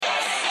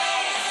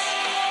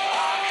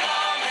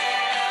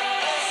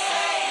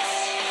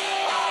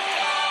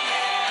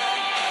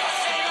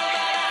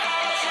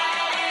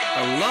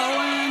Hello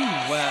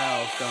and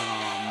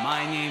welcome.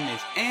 My name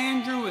is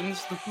Andrew, and this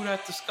is the Who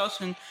Dat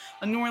Discussion,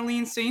 a New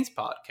Orleans Saints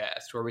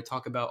podcast where we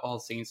talk about all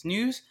Saints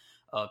news,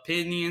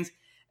 opinions,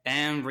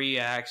 and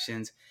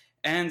reactions.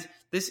 And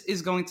this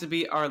is going to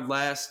be our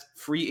last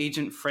Free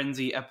Agent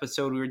Frenzy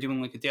episode. We were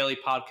doing like a daily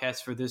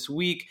podcast for this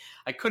week.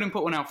 I couldn't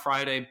put one out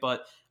Friday,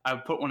 but I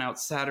put one out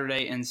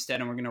Saturday instead,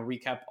 and we're going to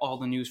recap all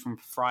the news from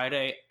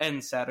Friday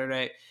and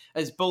Saturday,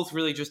 as both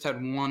really just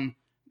had one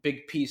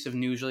big piece of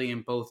news really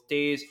in both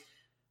days.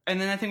 And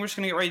then I think we're just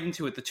going to get right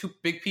into it. The two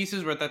big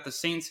pieces were that the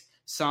Saints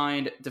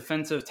signed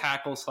defensive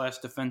tackle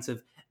 /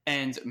 defensive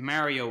end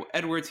Mario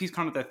Edwards. He's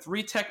kind of that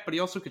 3-tech, but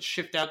he also could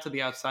shift out to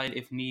the outside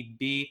if need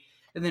be.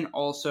 And then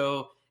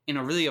also, in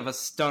a really of a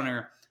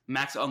stunner,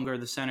 Max Unger,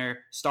 the center,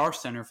 star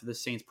center for the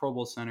Saints, Pro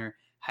Bowl center,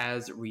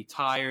 has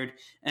retired.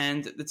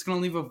 And it's going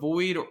to leave a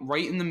void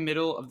right in the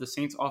middle of the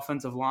Saints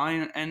offensive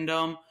line. And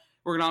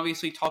we're going to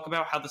obviously talk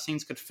about how the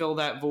Saints could fill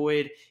that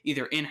void,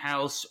 either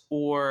in-house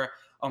or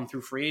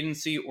through free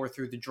agency or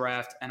through the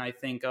draft. And I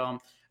think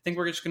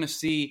we're just going to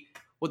see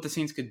what the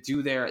Saints could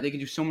do there. They could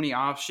do so many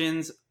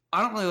options.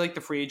 I don't really like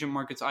the free agent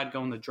markets. I'd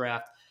go in the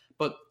draft,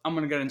 but I'm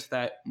going to get into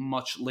that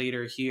much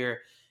later here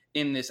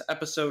in this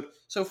episode.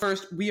 So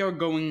first, we are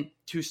going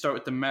to start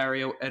with the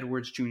Mario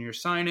Edwards Jr.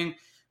 signing.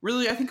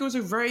 Really, I think it was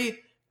a very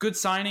good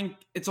signing.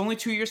 It's only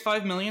 2 years,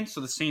 $5 million, so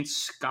the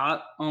Saints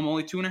got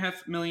only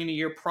 $2.5 million a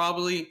year.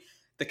 Probably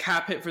the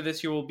cap hit for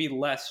this year will be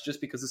less, just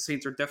because the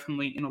Saints are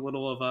definitely in a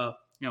little of a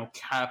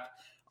cap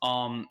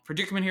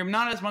predicament here.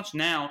 Not as much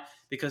now,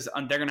 because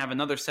they're going to have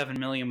another $7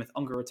 million with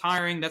Unger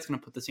retiring. That's going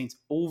to put the Saints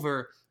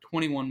over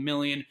 $21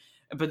 million.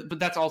 But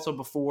that's also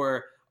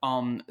before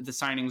the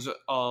signings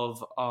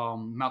of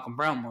Malcolm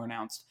Brown were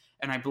announced.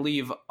 And I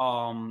believe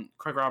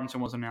Craig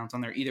Robinson wasn't announced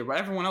on there either, but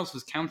everyone else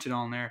was counted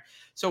on there.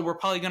 So we're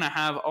probably going to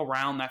have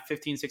around that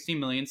 $15-16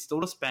 million still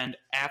to spend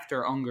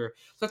after Unger.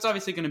 So that's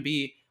obviously going to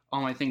be,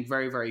 I think,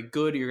 very, very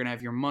good. You're going to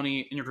have your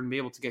money, and you're going to be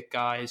able to get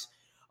guys.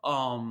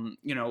 They'll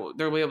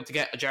be able to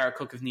get a Jared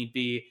Cook if need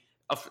be,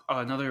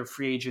 another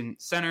free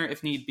agent center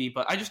if need be.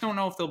 But I just don't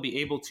know if they'll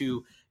be able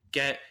to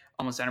get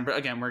a center. But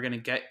again, we're going to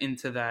get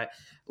into that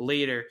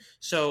later.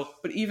 So,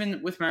 but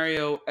even with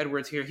Mario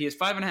Edwards here, he has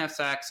 5.5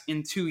 sacks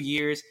in 2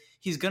 years.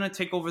 He's going to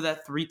take over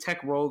that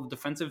 3-tech role, the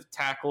defensive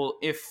tackle.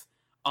 If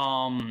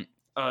David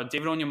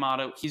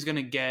Onyemata, he's going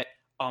to get,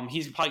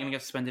 he's probably going to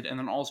get suspended. And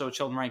then also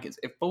Sheldon Rankins.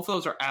 If both of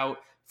those are out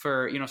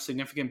for,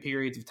 significant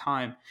periods of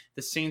time,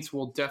 the Saints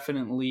will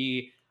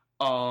definitely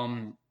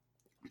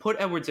put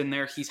Edwards in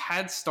there. He's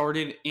had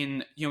started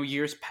in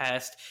years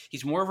past.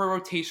 He's more of a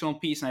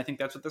rotational piece, and I think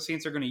that's what the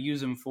Saints are going to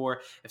use him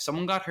for. If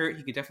someone got hurt,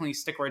 he could definitely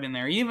stick right in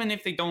there. Even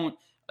if they don't,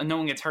 no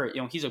one gets hurt.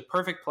 He's a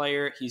perfect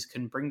player. He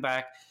can bring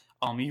back.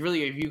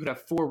 You could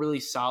have 4 really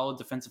solid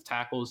defensive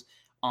tackles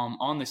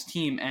on this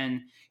team.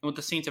 And what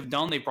the Saints have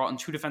done, they brought in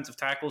 2 defensive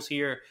tackles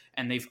here,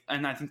 and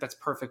I think that's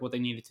perfect what they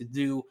needed to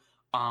do.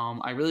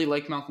 I really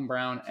like Malcolm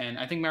Brown, and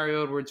I think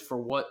Mario Edwards, for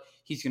what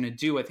he's going to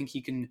do, I think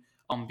he can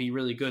be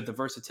really good. The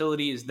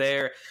versatility is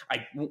there.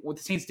 The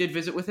Saints did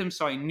visit with him,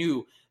 so I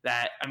knew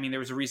that, there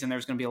was a reason there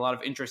was going to be a lot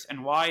of interest.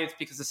 And why? It's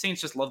because the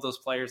Saints just love those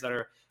players that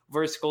are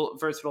versatile,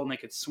 and they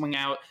could swing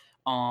out,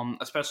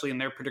 especially in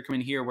their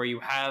predicament here, where you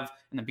have,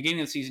 in the beginning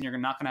of the season, you're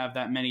not going to have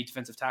that many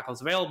defensive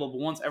tackles available, but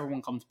once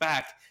everyone comes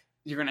back,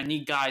 you're going to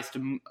need guys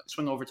to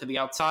swing over to the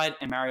outside,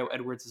 and Mario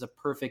Edwards is a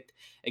perfect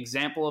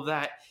example of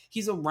that.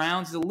 He's a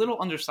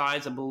little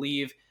undersized, I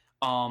believe,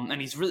 and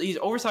he's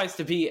oversized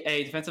to be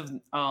a defensive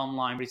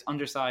line, but he's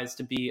undersized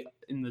to be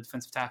in the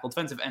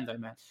defensive end, I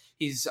meant.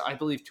 He's, I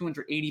believe,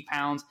 280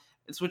 pounds,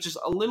 which is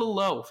a little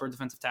low for a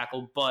defensive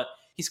tackle, but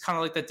he's kind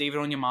of like that David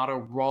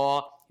Onyemata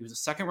raw. He was a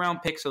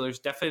second-round pick, so there's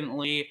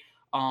definitely,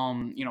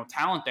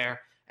 talent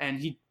there, and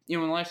he, in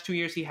the last 2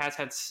 years, he has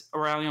had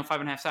around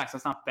 5.5 sacks.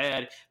 That's not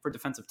bad for a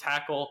defensive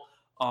tackle.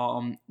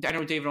 I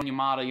know David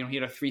Onyemata, he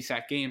had a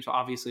 3-sack game, so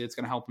obviously it's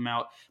going to help him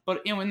out.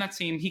 But in that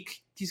same,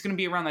 he's going to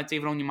be around that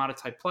David Onyemata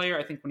type player.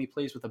 I think when he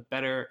plays with a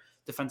better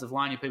defensive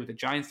line, he played with the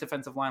Giants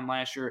defensive line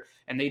last year,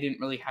 and they didn't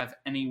really have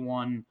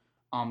anyone.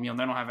 They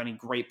don't have any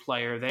great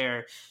player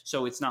there,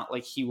 so it's not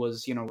like he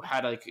was,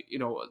 had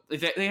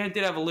they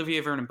did have Olivier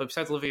Vernon, but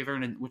besides Olivier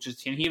Vernon, he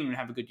didn't even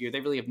have a good year. They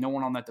really have no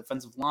one on that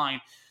defensive line.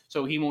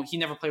 So he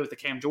never played with the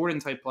Cam Jordan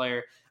type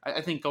player. I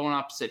think going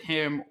opposite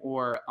him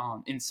or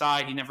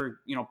inside, he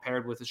never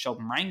paired with a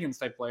Sheldon Rankins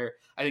type player.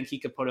 I think he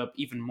could put up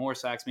even more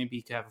sacks. Maybe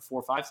he could have a 4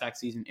 or 5 sack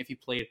season if he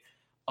played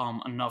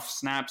enough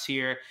snaps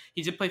here.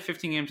 He did play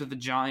 15 games with the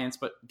Giants,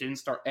 but didn't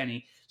start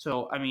any.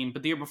 So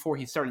but the year before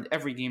he started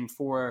every game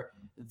for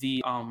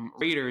the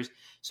Raiders.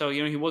 So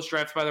he was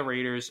drafted by the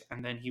Raiders,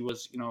 and then he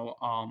was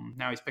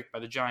now he's picked by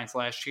the Giants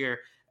last year.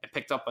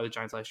 Picked up by the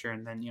Giants last year,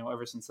 and then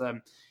ever since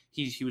then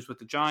he was with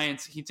the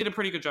Giants. He did a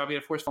pretty good job. He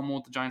had a forced fumble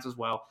with the Giants as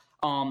well.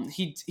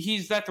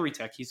 He's that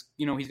 3-tech. He's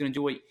going to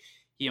do what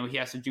he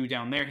has to do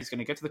down there. He's going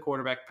to get to the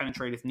quarterback,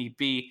 penetrate if need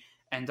be,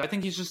 and I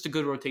think he's just a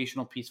good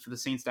rotational piece for the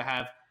Saints to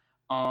have.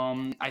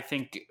 I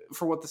think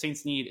for what the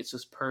Saints need, it's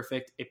just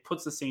perfect. It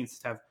puts the Saints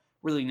to have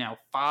really now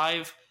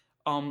 5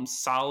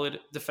 solid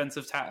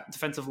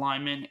defensive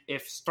linemen,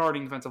 if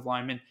starting defensive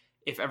linemen,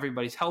 if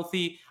everybody's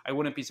healthy. I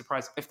wouldn't be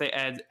surprised if they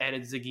added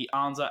Ziggy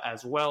Ansah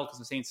as well, because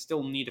the Saints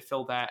still need to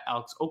fill that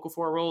Alex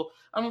Okafor role.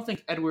 I don't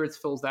think Edwards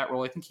fills that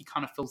role. I think he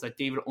kind of fills that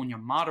David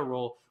Onyemata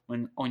role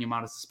when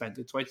Onyemata's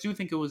suspended. So I do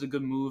think it was a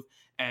good move,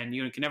 and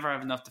you can never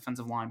have enough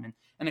defensive linemen.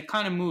 And it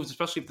kind of moves,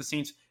 especially if the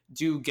Saints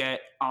do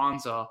get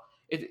Ansah.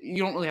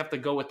 You don't really have to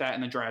go with that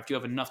in the draft. You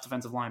have enough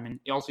defensive linemen.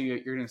 Also, you're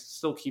going to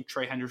still keep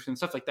Trey Hendrickson and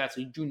stuff like that, so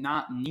you do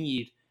not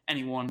need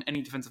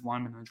any defensive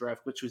lineman in the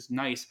draft, which was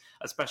nice,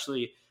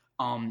 especially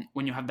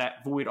when you have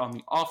that void on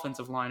the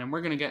offensive line, and we're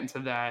going to get into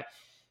that.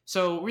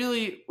 So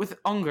really, with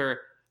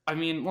Unger, I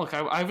mean, look,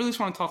 I really just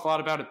want to talk a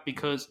lot about it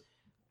because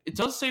it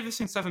does save the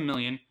Saints $7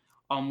 million,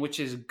 which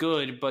is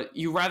good, but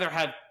you rather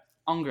have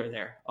Unger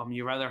there.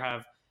 You rather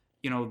have,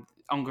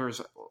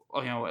 Unger's,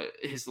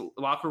 his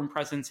locker room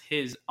presence,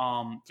 his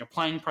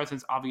playing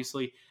presence,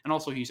 obviously, and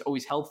also he's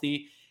always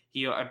healthy.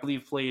 He, I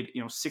believe, played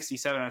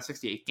 67 out of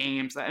 68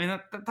 games. I mean,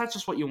 that's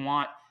just what you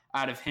want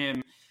out of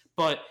him.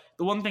 But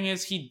the one thing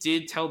is, he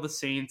did tell the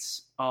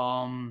Saints he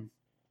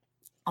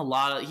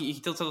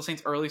did tell the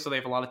Saints early, so they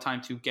have a lot of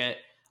time to get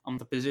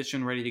the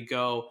position ready to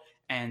go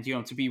and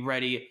to be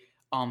ready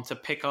to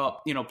pick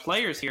up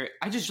players here.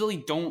 I just really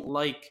don't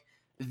like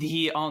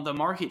the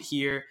market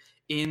here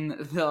in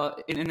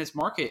this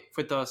market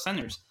for the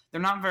centers. There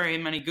are not very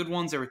many good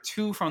ones. There were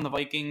two from the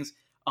Vikings,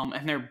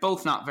 and they're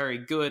both not very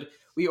good.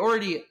 We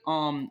already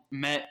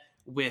met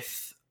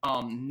with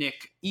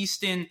Nick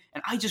Easton,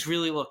 and I just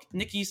really look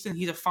Nick Easton.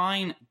 He's a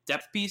fine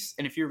depth piece,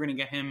 and if you're going to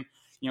get him,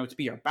 to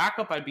be our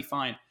backup, I'd be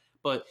fine.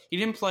 But he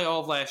didn't play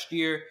all of last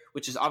year,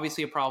 which is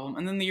obviously a problem.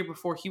 And then the year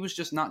before, he was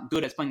just not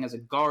good at playing as a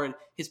guard.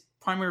 His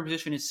primary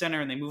position is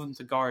center, and they moved him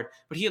to guard.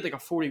 But he had like a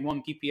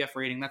 41 PPF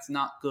rating. That's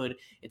not good.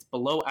 It's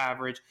below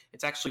average.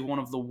 It's actually one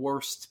of the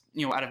worst,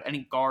 out of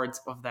any guards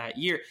of that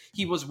year.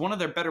 He was one of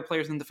their better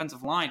players in the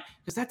defensive line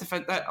because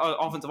that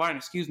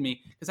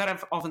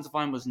offensive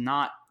line was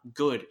not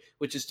good,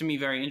 which is to me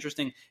very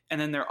interesting. And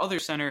then their other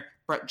center,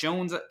 Brett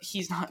Jones,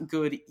 he's not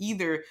good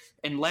either.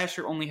 And last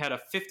year only had a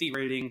 50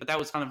 rating, but that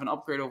was kind of an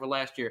upgrade over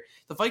last year.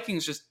 The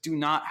Vikings just do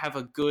not have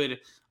a good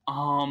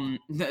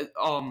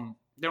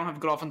they don't have a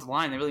good offensive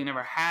line. They really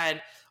never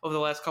had over the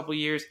last couple of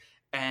years,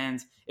 and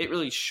it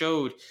really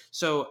showed.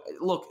 So,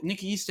 look,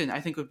 Nick Easton, I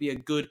think, would be a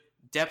good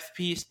depth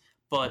piece,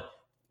 but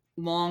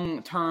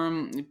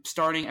long-term,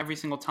 starting every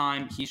single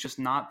time, he's just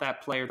not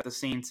that player that the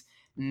Saints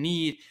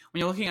need. When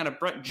you're looking at a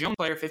Brett Jones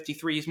player,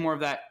 53, he's more of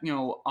that,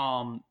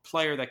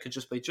 player that could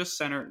just play just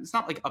center. It's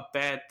not like a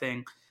bad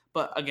thing,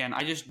 but again,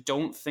 I just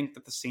don't think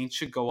that the Saints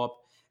should go up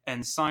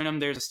and sign him.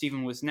 There's a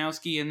Steven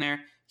Wisniewski in there.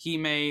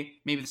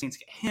 Maybe the Saints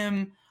get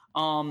him.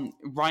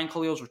 Ryan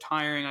Khalil's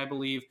retiring, I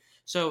believe.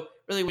 So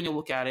really, when you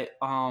look at it,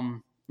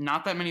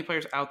 not that many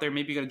players out there.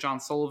 Maybe you got a John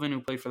Sullivan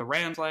who played for the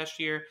Rams last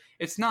year.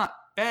 It's not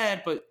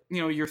bad, but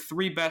your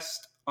three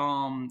best,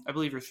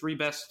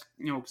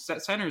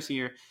 centers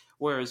here.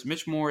 Whereas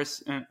Mitch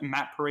Morris and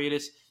Matt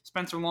Paredes,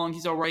 Spencer Long,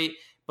 he's all right,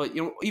 but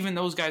even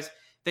those guys,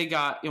 they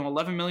got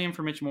 $11 million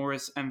for Mitch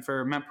Morris, and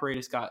for Matt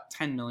Paredes got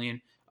 $10 million,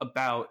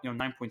 about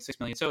 $9.6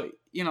 million. So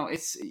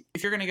it's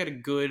if you're gonna get a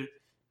good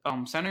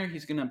center,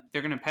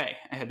 they're gonna pay.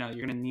 You're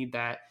gonna need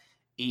that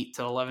 $8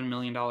 to $11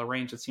 million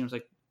range. It seems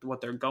like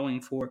what they're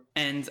going for,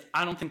 and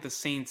I don't think the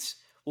Saints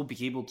will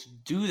be able to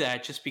do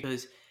that just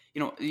because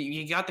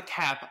you got the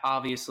cap,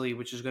 obviously,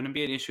 which is going to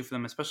be an issue for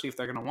them, especially if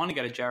they're going to want to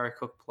get a Jared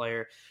Cook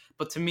player.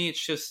 But to me, it's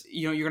just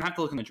you're going to have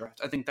to look in the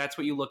draft. I think that's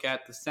what you look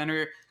at. The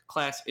center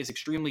class is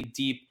extremely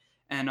deep,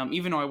 and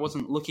even though I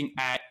wasn't looking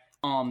at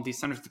these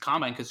centers at the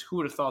combine, because who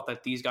would have thought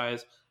that these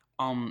guys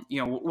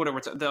would have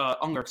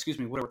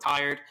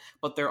retired.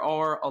 But there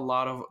are a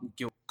lot of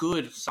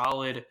good,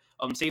 solid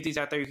safeties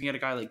out there. You can get a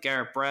guy like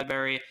Garrett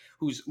Bradbury,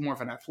 who's more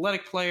of an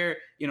athletic player.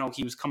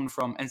 He was coming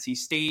from NC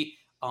State.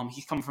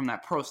 He's coming from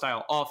that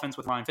pro-style offense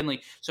with Ryan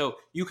Finley. So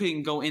you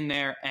can go in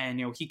there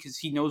and, because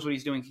he knows what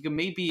he's doing, he could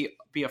maybe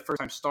be a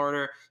first-time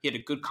starter. He had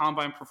a good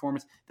combine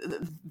performance.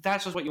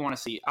 That's just what you want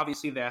to see.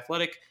 Obviously, the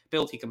athletic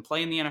build, he can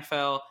play in the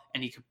NFL,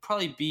 and he could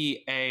probably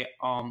be a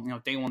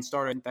day one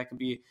starter. That could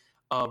be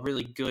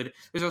really good.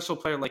 There's also a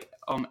player like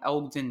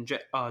Elgton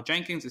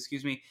Jenkins,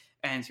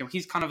 and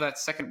he's kind of that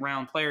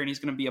second-round player, and he's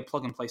going to be a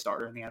plug-and-play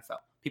starter in the NFL.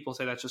 People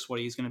say that's just what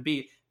he's going to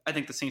be. I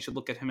think the Saints should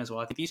look at him as well.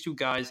 I think these two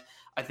guys,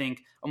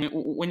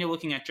 when you're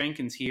looking at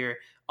Jenkins here,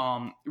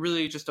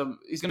 really just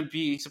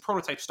he's a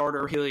prototype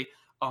starter, really.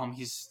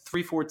 He's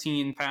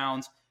 314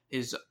 pounds.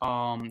 His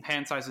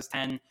hand size is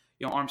 10,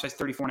 arm size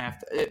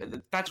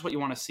 34.5. That's what you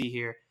want to see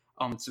here.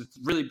 It's a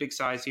really big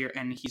size here,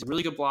 and he's a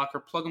really good blocker,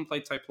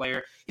 plug-and-play type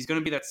player. He's going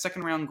to be that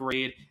second-round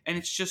grade, and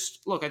it's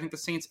just, look, I think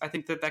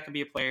that could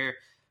be a player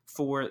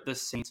for the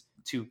Saints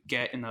to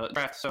get in the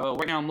draft. So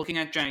right now I'm looking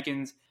at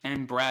Jenkins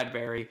and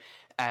Bradbury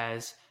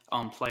as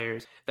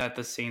players that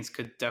the Saints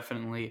could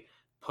definitely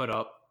put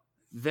up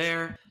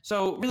there.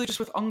 So really just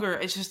with Unger,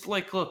 it's just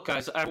like, look,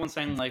 guys, everyone's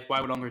saying, like,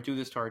 why would Unger do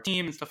this to our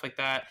team and stuff like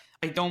that.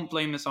 I don't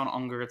blame this on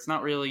Unger. It's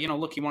not really,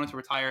 look, he wanted to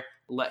retire,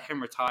 let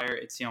him retire.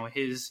 It's,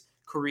 his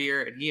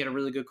career, and he had a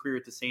really good career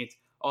with the Saints.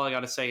 All I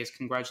got to say is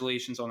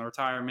congratulations on the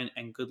retirement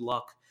and good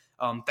luck.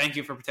 Thank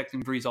you for protecting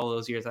Breeze all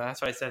those years.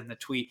 That's what I said in the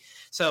tweet.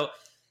 So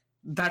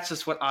that's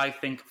just what I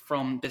think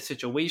from this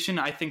situation.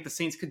 I think the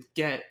Saints could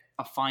get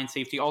a fine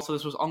safety. Also,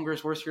 this was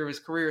Unger's worst year of his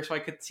career, so I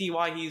could see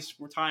why he's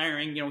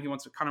retiring. He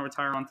wants to kind of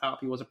retire on top.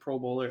 He was a Pro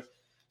Bowler.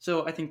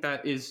 So I think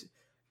that is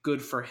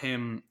good for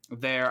him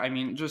there. I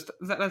mean,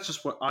 that's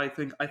just what I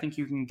think. I think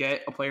you can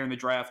get a player in the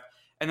draft.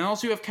 And then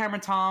also you have Cameron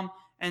Tom.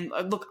 And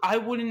look, I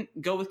wouldn't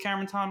go with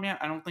Cameron Tom yet.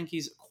 I don't think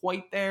he's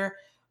quite there.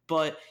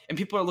 And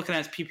people are looking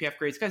at his PPF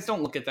grades. Guys,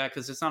 don't look at that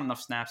because it's not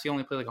enough snaps. He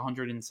only played like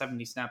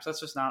 170 snaps. That's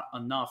just not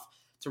enough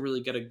to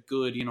really get a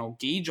good,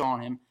 gauge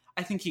on him.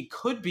 I think he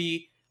could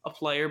be a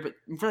player, but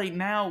right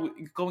now,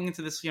 going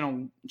into this,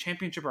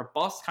 championship or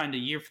bust kind of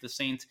year for the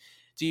Saints,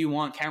 do you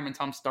want Cameron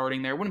Tom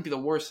starting there? It wouldn't be the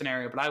worst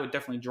scenario, but I would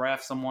definitely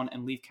draft someone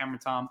and leave Cameron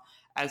Tom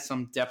as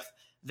some depth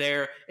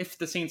there. I think if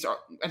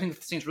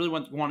the Saints really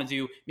want to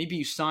do, maybe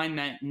you sign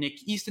that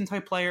Nick Easton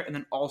type player and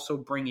then also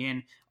bring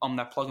in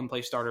that plug and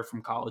play starter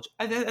from college.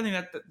 I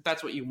think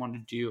that's what you want to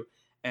do,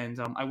 and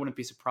I wouldn't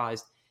be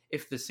surprised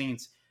if the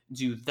Saints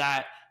do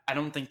that. I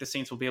don't think the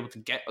Saints will be able to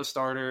get a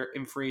starter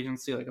in free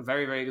agency, like a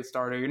very, very good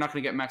starter. You're not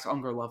going to get Max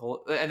Unger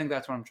level. I think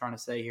that's what I'm trying to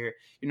say here.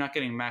 You're not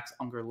getting Max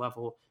Unger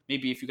level.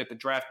 Maybe if you get the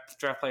draft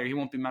player, he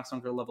won't be Max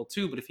Unger level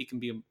 2, but if he can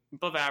be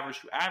above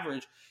average to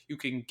average, you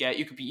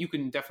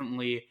can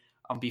definitely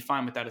be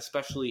fine with that,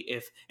 especially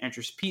if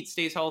Andrew Pete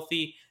stays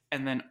healthy,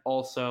 and then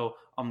also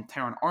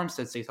Teron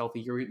Armstead stays healthy.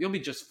 You'll be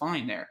just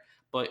fine there.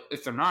 But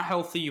if they're not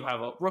healthy, you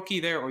have a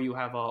rookie there, or you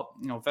have a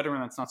veteran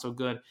that's not so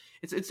good.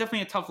 It's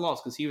definitely a tough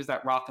loss because he was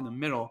that rock in the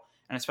middle,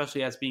 and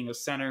especially as being a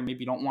center, maybe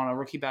you don't want a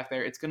rookie back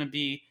there. It's gonna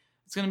be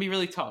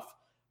really tough.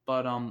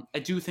 But I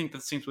do think that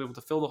the Saints will be able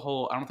to fill the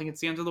hole. I don't think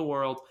it's the end of the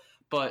world.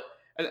 But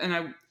and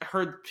I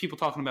heard people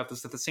talking about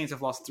this, that the Saints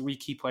have lost 3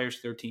 key players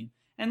to their team.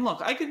 And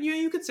look,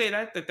 you could say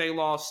that they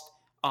lost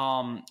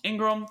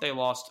Ingram, they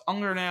lost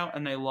Unger now,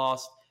 and they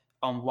lost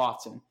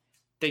Watson.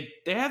 They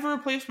have a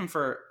replacement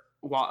for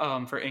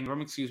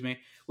Ingram,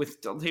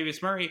 with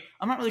Latavius Murray.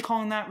 I'm not really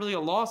calling that really a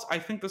loss. I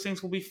think the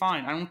Saints will be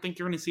fine. I don't think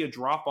you're going to see a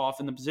drop-off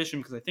in the position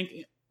because I think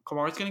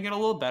Kamara's going to get a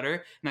little better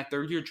in that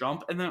third-year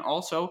jump. And then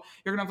also,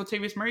 you're going to have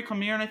Latavius Murray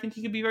come here, and I think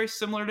he could be very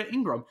similar to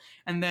Ingram.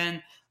 And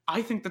then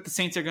I think that the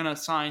Saints are going to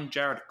sign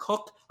Jared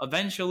Cook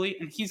eventually,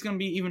 and he's going to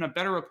be even a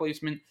better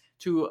replacement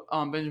to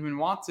Benjamin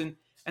Watson.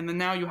 And then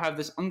now you have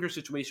this Unger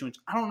situation, which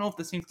I don't know if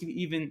the Saints can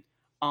even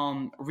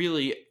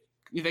really...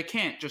 They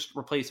can't just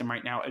replace him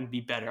right now and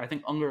be better. I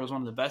think Unger is one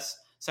of the best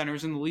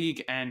centers in the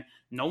league, and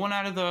no one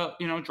out of the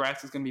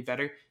draft is going to be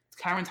better.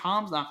 Cameron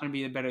Tom's not going to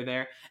be better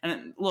there.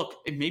 And look,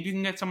 maybe you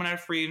can get someone out of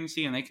free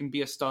agency and they can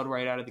be a stud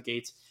right out of the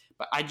gates,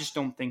 but I just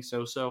don't think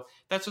so. So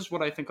that's just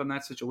what I think on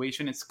that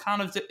situation. It's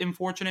kind of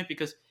unfortunate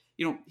because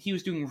he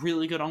was doing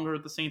really good Unger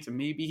with the Saints, and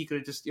maybe he could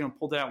have just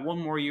pulled out one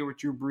more year with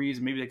Drew Brees.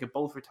 Maybe they could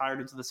both retire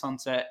into the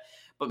sunset.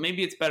 But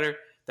maybe it's better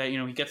that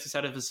he gets this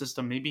out of his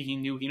system. Maybe he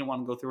knew he didn't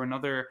want to go through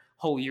another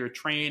whole year of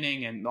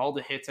training and all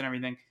the hits and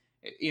everything.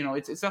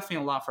 It's definitely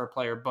a lot for a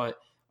player, but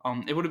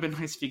it would have been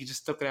nice if he could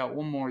just stuck it out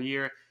one more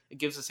year. It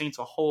gives the Saints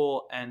a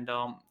hole, and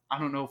I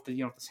don't know if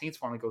the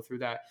Saints want to go through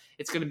that.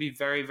 It's going to be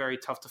very, very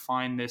tough to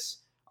find this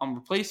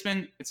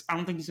replacement. I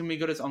don't think he's going to be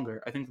good as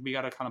Unger. I think we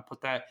got to kind of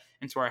put that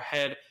into our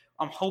head.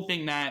 I'm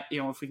hoping that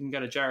if we can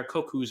get a Jared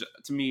Cook, who's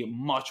to me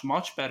much,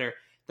 much better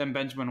than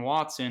Benjamin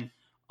Watson,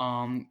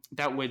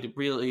 that would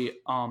really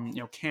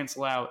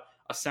cancel out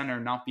a center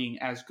not being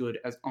as good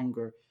as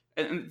Unger.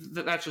 And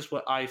that's just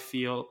what I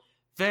feel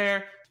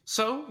there.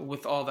 So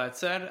with all that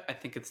said, I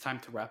think it's time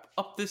to wrap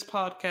up this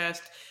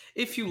podcast.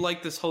 If you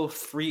like this whole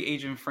free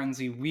agent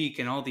frenzy week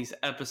and all these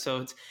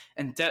episodes,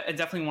 and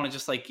definitely want to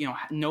just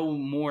know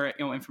more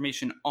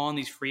information on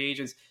these free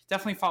agents,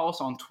 definitely follow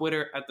us on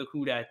Twitter at the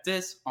Who Dat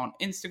Dis, on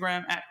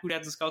Instagram at Who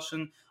Dat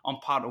Discussion, on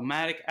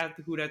Podomatic at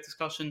the Who Dat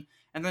Discussion,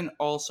 and then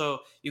also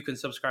you can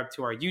subscribe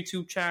to our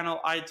YouTube channel,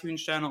 iTunes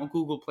channel,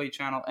 Google Play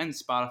channel, and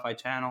Spotify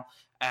channel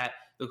at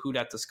the Who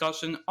Dat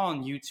Discussion.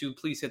 On YouTube,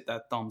 please hit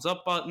that thumbs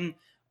up button.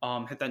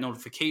 Hit that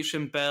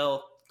notification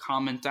bell,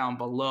 comment down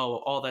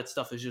below. All that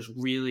stuff is just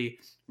really,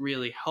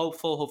 really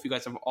helpful. Hope you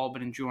guys have all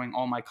been enjoying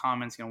all my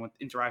comments, with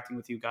interacting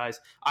with you guys.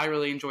 I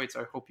really enjoy it,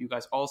 so I hope you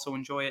guys also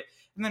enjoy it.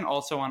 And then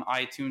also on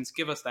iTunes,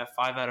 give us that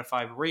 5 out of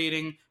 5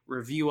 rating,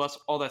 review us.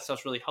 All that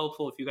stuff's really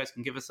helpful. If you guys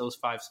can give us those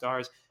 5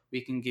 stars,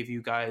 we can give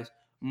you guys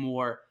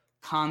more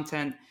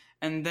content.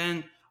 And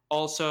then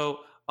also,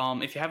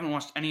 if you haven't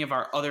watched any of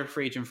our other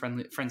free agent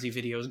frenzy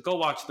videos, go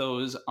watch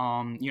those.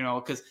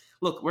 Because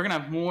look, we're gonna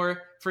have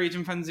more free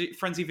agent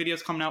frenzy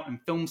videos coming out and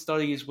film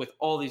studies with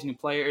all these new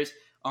players.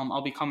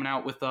 I'll be coming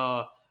out with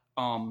a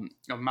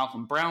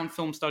Malcolm Brown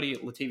film study,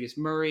 Latavius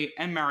Murray,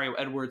 and Mario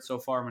Edwards. So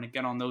far, I'm gonna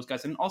get on those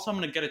guys, and also I'm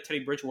gonna get a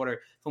Teddy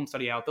Bridgewater film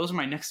study out. Those are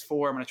my next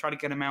 4. I'm gonna try to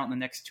get them out in the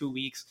next 2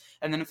 weeks,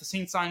 and then if the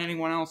Saints sign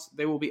anyone else,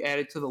 they will be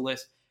added to the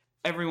list.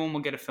 Everyone will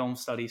get a film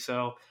study,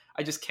 so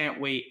I just can't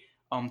wait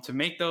to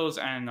make those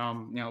and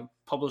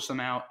publish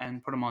them out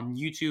and put them on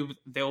YouTube.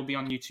 They'll be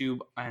on YouTube,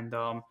 and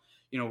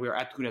we were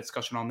at the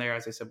discussion on there,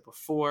 as I said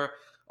before.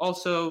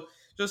 Also,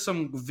 just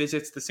some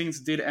visits. The Saints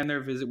did end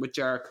their visit with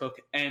Jared Cook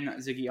and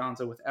Ziggy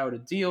Ansah without a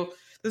deal.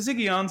 The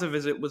Ziggy Ansah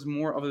visit was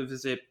more of a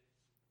visit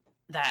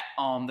that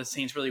the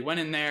Saints really went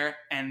in there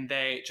and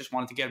they just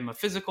wanted to get him a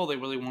physical. They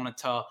really wanted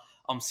to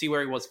see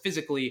where he was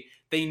physically.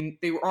 They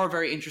are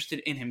very interested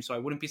in him, so I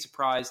wouldn't be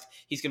surprised.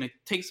 He's going to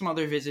take some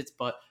other visits,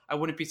 but I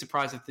wouldn't be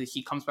surprised if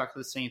he comes back to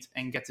the Saints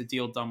and gets a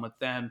deal done with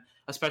them,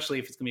 especially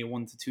if it's going to be a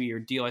 1 to 2 year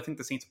deal. I think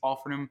the Saints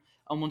offered him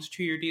a 1 to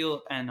 2 year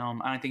deal, and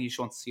I think he just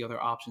wants to see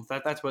other options.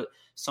 That's what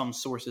some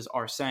sources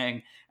are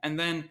saying. And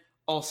then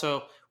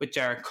also with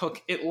Jared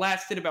Cook, it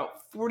lasted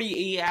about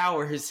 48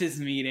 hours, his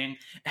meeting,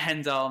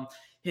 and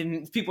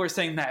people are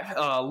saying that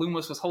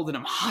Loomis was holding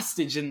him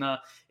hostage in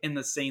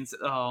the Saints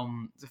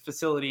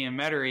facility in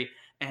Metairie,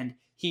 and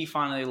he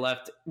finally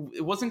left.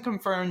 It wasn't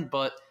confirmed,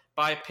 but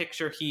by a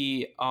picture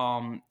he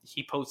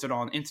posted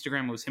on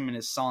Instagram, it was him and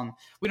his son.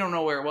 We don't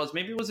know where it was.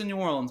 Maybe it was in New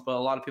Orleans, but a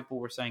lot of people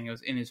were saying it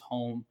was in his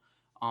home.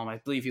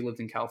 I believe he lived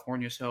in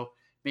California, so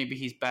maybe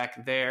he's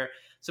back there.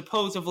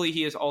 Supposedly,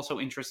 he is also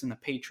interested in the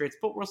Patriots,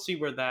 but we'll see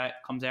where that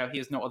comes out. He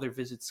has no other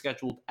visits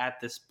scheduled at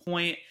this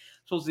point.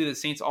 Supposedly, the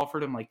Saints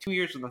offered him like 2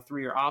 years with a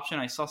 3-year option.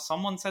 I saw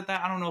someone said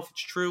that. I don't know if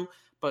it's true,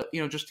 but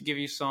just to give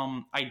you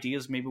some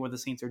ideas, maybe what the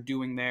Saints are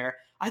doing there.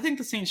 I think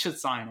the Saints should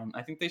sign him.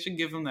 I think they should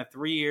give him that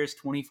 3 years,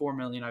 $24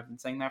 million. I've been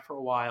saying that for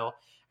a while.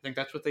 I think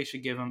that's what they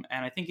should give him,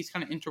 and I think he's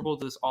kind of integral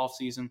to this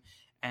offseason.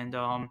 And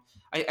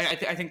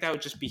I think that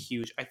would just be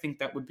huge. I think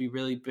that would be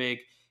really big.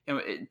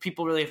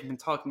 People really haven't been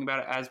talking about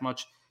it as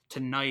much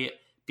tonight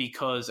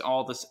because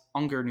all this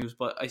Unger news,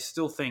 but I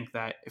still think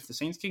that if the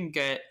Saints can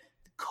get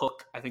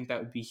Cook, I think that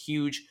would be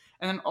huge.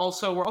 And then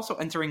also, we're also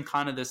entering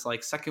kind of this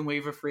like second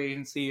wave of free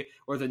agency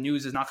where the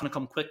news is not going to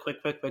come quick.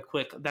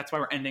 That's why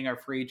we're ending our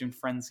free agent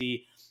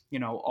frenzy,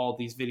 all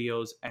these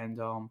videos and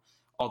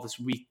all this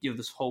week,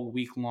 this whole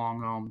week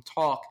long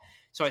talk.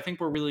 So I think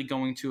we're really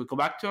going to go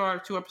back to our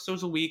 2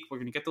 episodes a week. We're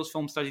going to get those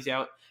film studies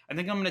out. I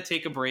think I'm going to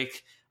take a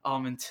break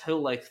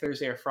until like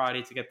Thursday or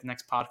Friday to get the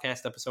next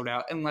podcast episode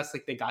out, unless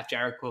like they got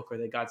Jared Cook or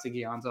they got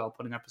Ziggy Ansah. I'll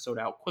put an episode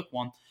out, quick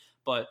one,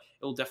 but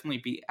it'll definitely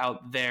be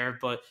out there.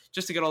 But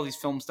just to get all these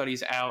film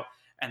studies out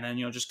and then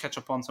just catch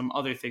up on some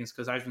other things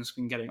because I've just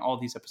been getting all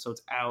these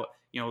episodes out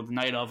the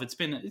night of. It's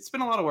been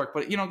a lot of work,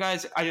 but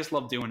guys, I just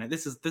love doing it.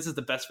 This is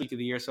the best week of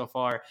the year so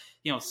far,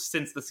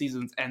 since the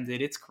season's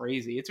ended. It's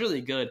crazy. It's really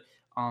good.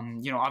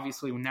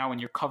 Obviously now when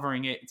you're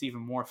covering it, it's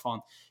even more fun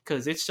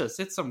because it's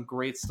some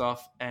great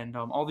stuff. And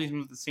all these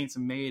moves the Saints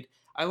have made,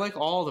 I like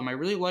all of them. I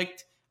really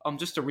liked,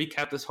 just to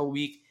recap this whole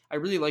week, I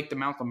really liked the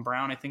Malcolm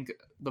Brown. I think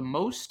the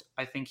most.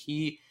 I think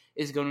he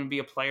is going to be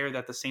a player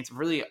that the Saints have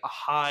really a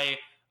high,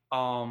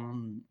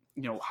 not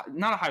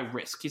a high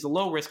risk. He's a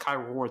low risk, high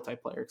reward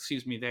type player.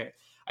 Excuse me there.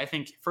 I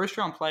think first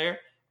round player.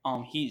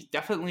 He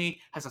definitely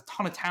has a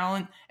ton of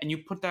talent, and you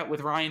put that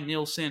with Ryan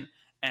Nielsen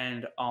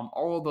and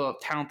all the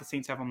talent the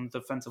Saints have on the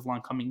defensive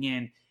line coming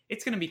in,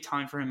 it's going to be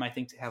time for him, I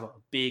think, to have a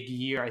big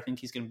year. I think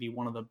he's going to be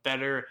one of the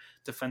better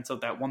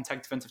that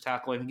one-tech defensive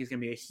tackle. I think he's going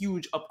to be a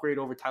huge upgrade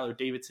over Tyler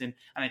Davidson,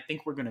 and I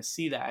think we're going to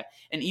see that.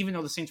 And even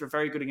though the Saints were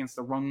very good against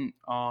the run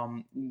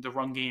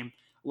game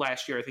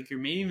last year, I think you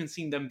may even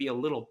seeing them be a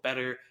little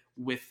better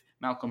with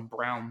Malcolm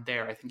Brown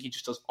there. I think he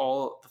just does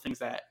all the things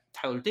that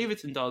Tyler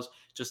Davidson does,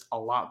 just a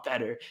lot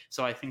better.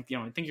 So I think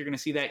you're going to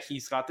see that.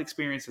 He's got the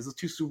experience. Has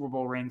 2 Super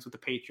Bowl rings with the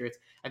Patriots.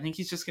 I think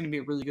he's just going to be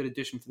a really good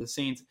addition for the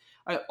Saints.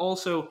 I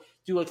also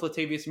do like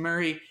Latavius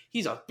Murray.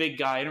 He's a big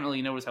guy. I didn't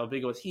really notice how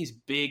big he was. He's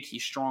big.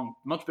 He's strong.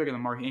 Much bigger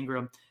than Mark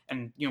Ingram.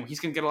 And, he's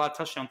going to get a lot of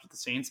touchdowns with the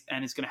Saints,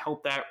 and it's going to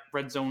help that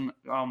red zone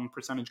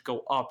percentage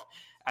go up,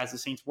 as the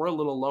Saints were a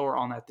little lower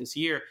on that this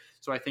year.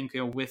 So I think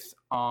with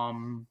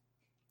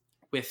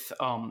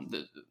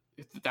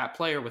that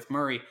player, with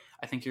Murray,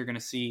 I think you're going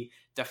to see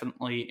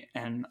definitely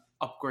an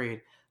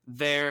upgrade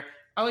there.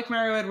 I like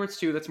Mario Edwards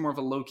too. That's more of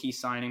a low-key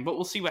signing, but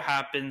we'll see what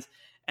happens.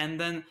 And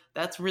then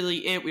that's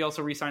really it. We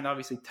also re-signed,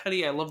 obviously,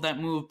 Teddy. I love that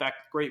move.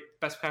 Great,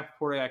 best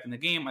quarterback in the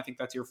game. I think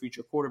that's your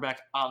future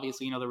quarterback.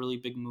 Obviously, another really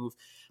big move.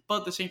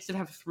 But the Saints did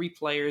have 3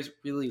 players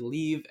really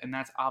leave, and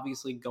that's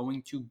obviously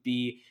going to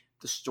be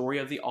the story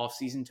of the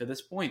offseason to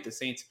this point. The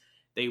Saints,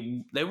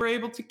 they were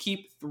able to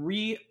keep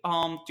 21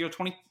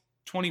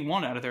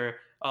 out of their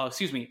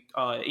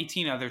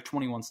 18 out of their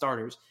 21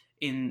 starters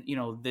in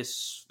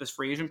this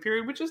free agent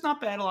period, which is not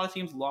bad. A lot of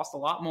teams lost a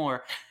lot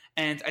more,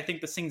 and I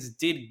think the Saints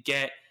did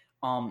get.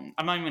 I'm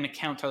not even going to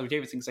count Tyler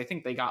Davidson because I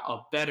think they got a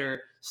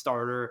better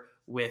starter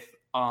with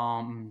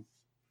Malcolm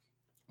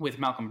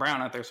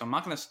Brown out there, so I'm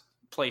not going to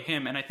play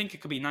him. And I think it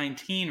could be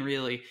 19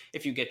 really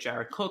if you get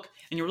Jared Cook,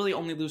 and you're really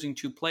only losing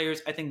 2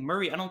 players. I think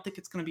Murray, I don't think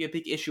it's going to be a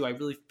big issue. I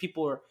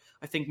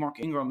think Mark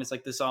Ingram is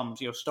like this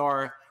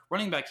star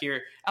running back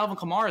here. Alvin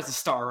Kamara is the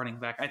star running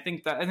back. I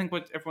think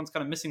what everyone's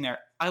kind of missing there.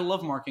 I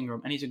love Mark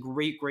Ingram, and he's a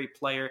great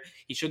player.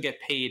 He should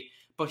get paid.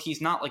 but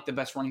he's not like the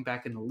best running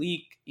back in the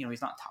league.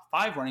 He's not top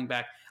 5 running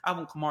back.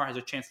 Alvin Kamara has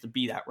a chance to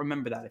be that.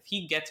 Remember that. If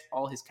he gets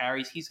all his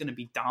carries, he's going to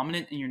be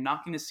dominant, and you're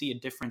not going to see a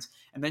difference.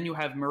 And then you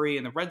have Murray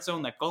in the red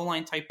zone, that goal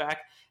line type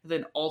back, and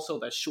then also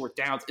that short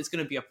downs. It's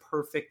going to be a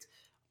perfect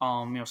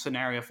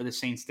scenario for the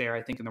Saints there.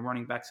 I think in the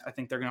running backs, I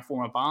think they're going to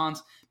form a bond.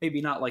 Maybe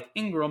not like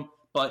Ingram,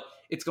 but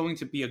it's going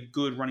to be a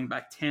good running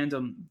back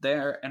tandem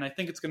there, and I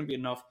think it's going to be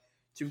enough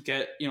to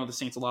get the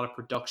Saints a lot of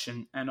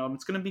production, and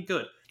it's going to be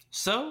good.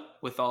 So,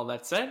 with all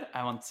that said,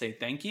 I want to say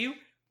thank you,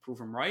 prove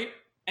them right,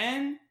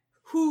 and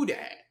who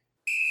dat?